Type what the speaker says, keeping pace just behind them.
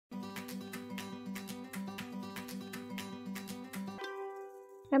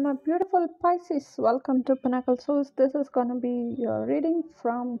And my beautiful Pisces, welcome to Pinnacle Souls. This is going to be your reading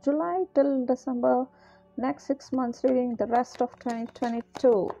from July till December, next 6 months, reading the rest of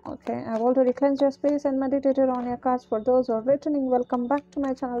 2022. Okay, I've already cleansed your space and meditated on your cards. For those who are returning, welcome back to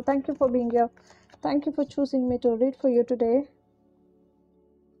my channel. Thank you for being here. Thank you for choosing me to read for you today,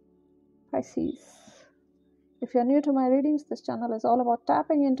 Pisces. If you're new to my readings, this channel is all about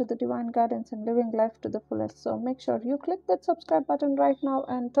tapping into the divine guidance and living life to the fullest. So make sure you click that subscribe button right now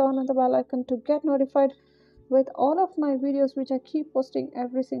and turn on the bell icon to get notified with all of my videos, which I keep posting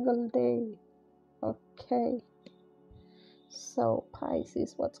every single day. Okay. So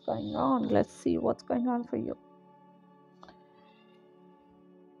Pisces, what's going on? Let's see what's going on for you.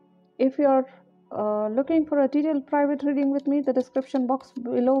 If you're looking for a detailed private reading with me, the description box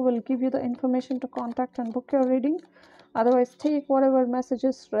below will give you the information to contact and book your reading. Otherwise, take whatever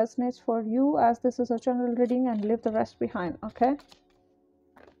messages resonates for you, as this is a general reading, and leave the rest behind. Okay.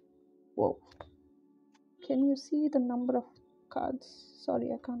 Whoa, can you see the number of cards?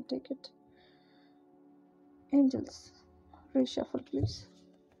 Sorry, I can't take it. Angels, reshuffle please.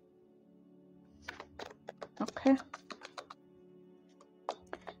 Okay,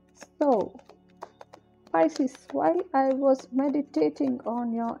 so Pisces, while I was meditating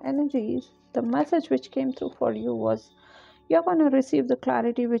on your energies, the message which came through for you was you're going to receive the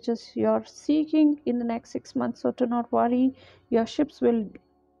clarity which is you're seeking in the next 6 months. So do not worry, your ships will,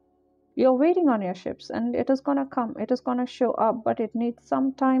 you're waiting on your ships and it is going to come, it is going to show up, but it needs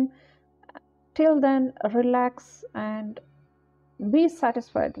some time. Till then, relax and be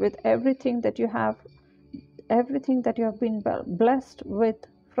satisfied with everything that you have, everything that you have been blessed with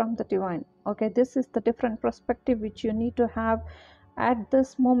from the divine. Okay, this is the different perspective which you need to have at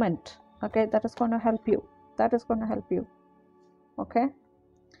this moment. Okay, that is going to help you, that is going to help you. Okay,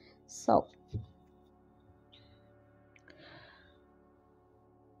 so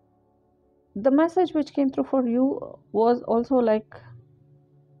the message which came through for you was also like,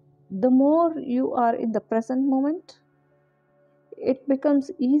 the more you are in the present moment, it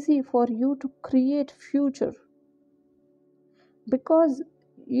becomes easy for you to create future, because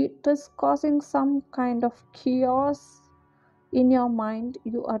it is causing some kind of chaos in your mind.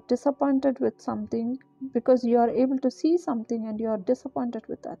 You are disappointed with something because you are able to see something and you are disappointed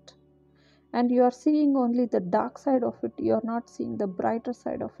with that, and you are seeing only the dark side of it, you are not seeing the brighter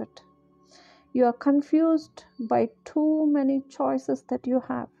side of it. You are confused by too many choices that you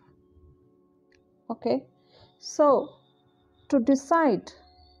have. Okay, so to decide,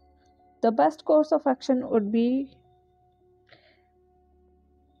 the best course of action would be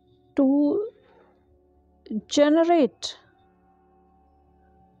to generate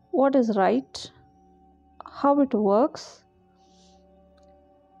what is right, how it works,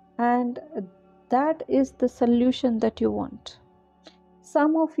 and that is the solution that you want.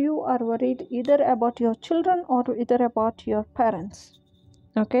 Some of you are worried either about your children or either about your parents.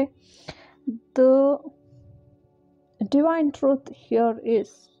 Okay, the divine truth here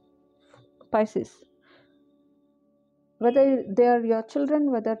is, Pisces, whether they are your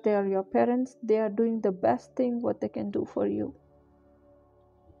children, whether they are your parents, they are doing the best thing what they can do for you.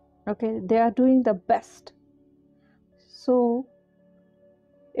 Okay, they are doing the best. So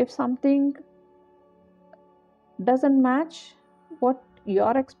if something doesn't match what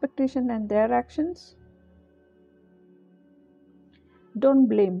your expectation and their actions, don't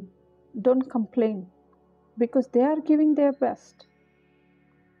blame, don't complain, because they are giving their best.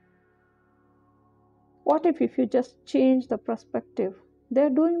 What if you just change the perspective? They're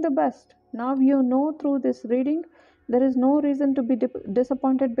doing the best. Now you know through this reading, there is no reason to be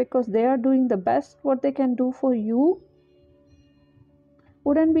disappointed, because they are doing the best what they can do for you.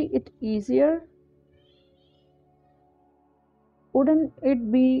 Wouldn't be it easier? Wouldn't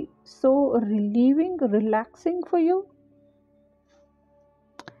it be so relieving, relaxing for you?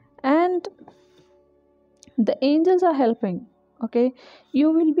 And the angels are helping. Okay, you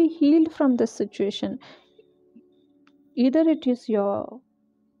will be healed from this situation. Either it is your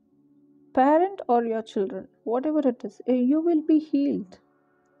parent or your children, whatever it is, you will be healed.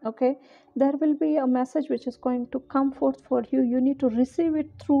 Okay, there will be a message which is going to come forth for you. You need to receive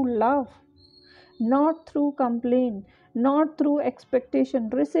it through love, not through complaint, not through expectation.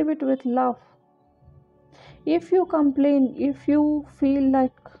 Receive it with love. If you complain, if you feel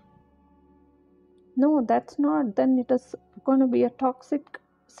like no, that's not, then it is going to be a toxic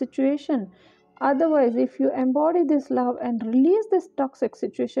situation. Otherwise, if you embody this love and release this toxic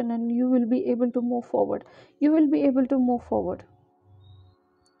situation, and you will be able to move forward, you will be able to move forward.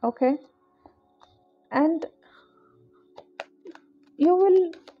 Okay, and you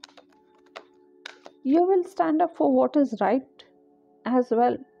will stand up for what is right, as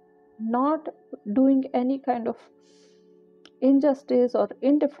well, not doing any kind of injustice or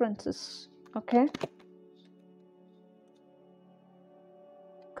indifferences. Okay,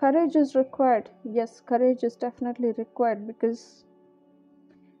 courage is required. Yes, courage is definitely required, because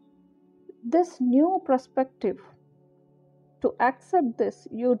this new perspective, to accept this,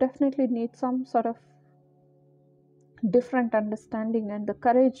 you definitely need some sort of different understanding, and the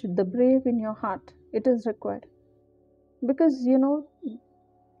courage, the brave in your heart, it is required. Because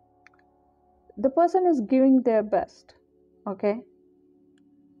the person is giving their best. Okay,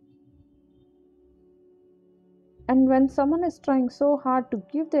 and when someone is trying so hard to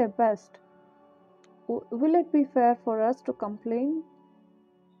give their best, will it be fair for us to complain?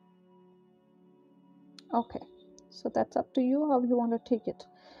 Okay, so that's up to you how you want to take it.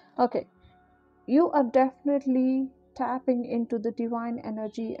 Okay, you are definitely tapping into the divine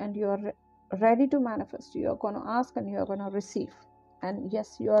energy, and you are ready to manifest. You are going to ask and you are going to receive. And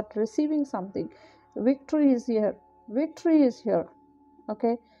yes, you are receiving something. Victory is here. Victory is here.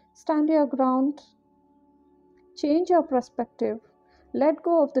 Okay, stand your ground, change your perspective, let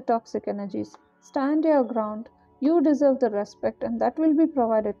go of the toxic energies, stand your ground. You deserve the respect, and that will be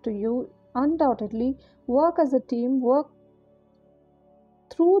provided to you undoubtedly. Work as a team, work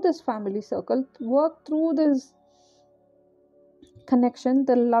through this family circle, work through this connection,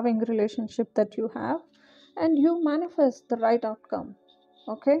 the loving relationship that you have, and you manifest the right outcome.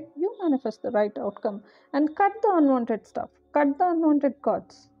 Okay, you manifest the right outcome, and cut the unwanted stuff, cut the unwanted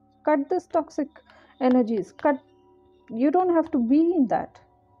cords, cut this toxic energies, cut. You don't have to be in that.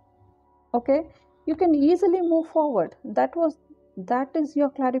 Okay, you can easily move forward. That is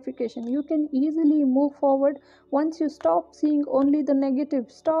your clarification. You can easily move forward once you stop seeing only the negative,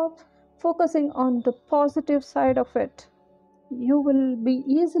 stop focusing on the positive side of it. You will be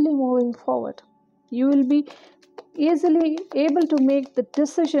easily moving forward. You will be easily able to make the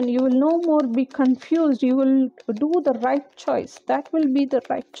decision. You will no more be confused. You will do the right choice. That will be the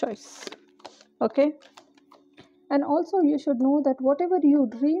right choice. Okay, and also you should know that whatever you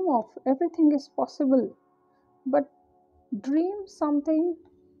dream of, everything is possible. But dream something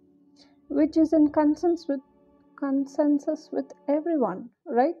which is in consensus with everyone,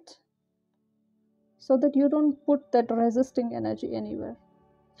 right? So that you don't put that resisting energy anywhere.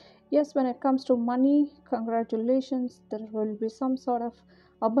 Yes, when it comes to money, congratulations, there will be some sort of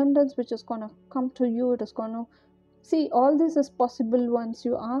abundance which is going to come to you. It is going to see, all this is possible once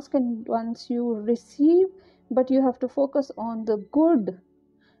you ask and once you receive. But you have to focus on the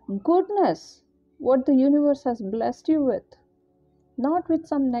goodness, what the universe has blessed you with, not with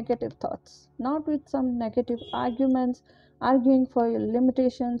some negative thoughts, not with some negative arguments, arguing for your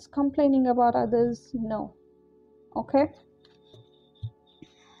limitations, complaining about others. No. Okay,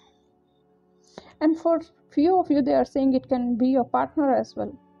 and for few of you, they are saying it can be your partner as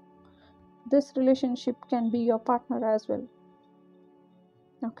well. This relationship can be your partner as well.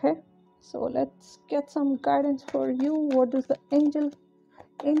 Okay, so let's get some guidance for you. What does the angels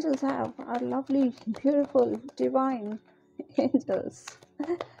have? Our lovely, beautiful, divine angels.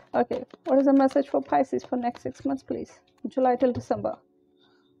 Okay, what is the message for Pisces for next 6 months, please? July till December.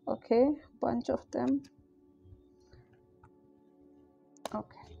 Okay, bunch of them.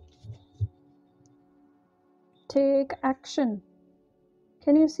 Okay, take action.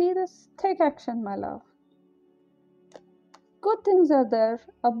 Can you see this? Take action, my love. Good things are there.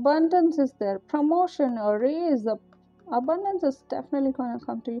 Abundance is there. Promotion or raise, the abundance is definitely going to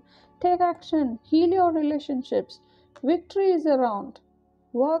come to you. Take action. Heal your relationships. Victory is around.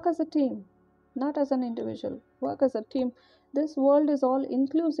 Work as a team, not as an individual. Work as a team. This world is all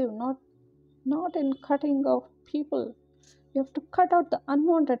inclusive, not in cutting off people. You have to cut out the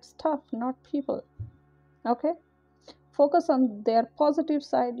unwanted stuff, not people. Okay, focus on their positive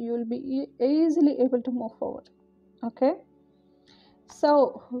side. You will be easily able to move forward. Okay,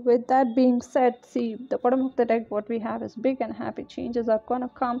 so with that being said, see, the bottom of the deck, what we have is big and happy. Changes are gonna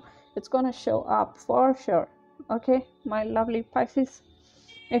come. It's gonna show up for sure. Okay, my lovely Pisces,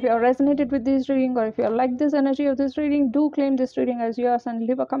 if you are resonated with this reading, or if you like this energy of this reading, do claim this reading as yours and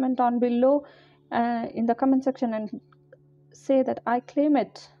leave a comment down below in the comment section and say that I claim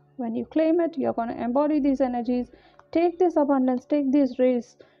it. When you claim it, you're going to embody these energies, take this abundance, take this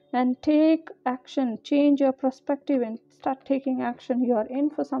rays, and take action. Change your perspective and start taking action. You are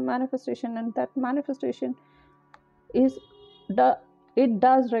in for some manifestation, and that manifestation is it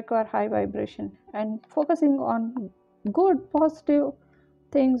does require high vibration, and focusing on good positive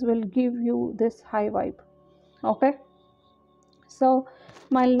things will give you this high vibe. Okay, So,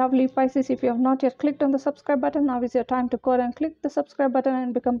 my lovely Pisces, if you have not yet clicked on the subscribe button, now is your time to go and click the subscribe button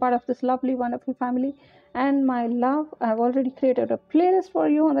and become part of this lovely, wonderful family. And my love, I have already created a playlist for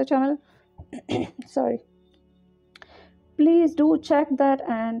you on the channel. Sorry. Please do check that,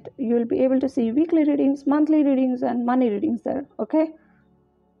 and you will be able to see weekly readings, monthly readings, and money readings there. Okay,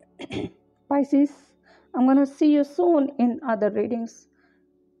 Pisces, I'm going to see you soon in other readings.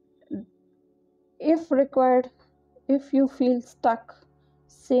 If required, if you feel stuck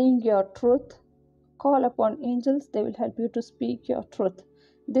saying your truth, call upon angels. They will help you to speak your truth.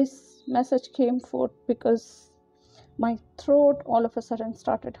 This message came forth because my throat all of a sudden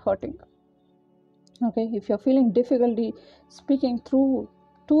started hurting. Okay, if you're feeling difficulty speaking through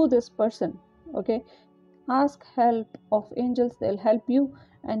to this person, okay, ask help of angels. They'll help you,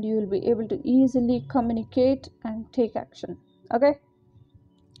 and you will be able to easily communicate and take action. Okay,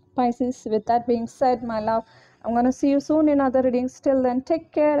 Pisces, with that being said, my love, I'm going to see you soon in other readings. Till then,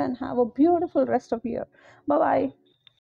 take care and have a beautiful rest of year. Bye bye.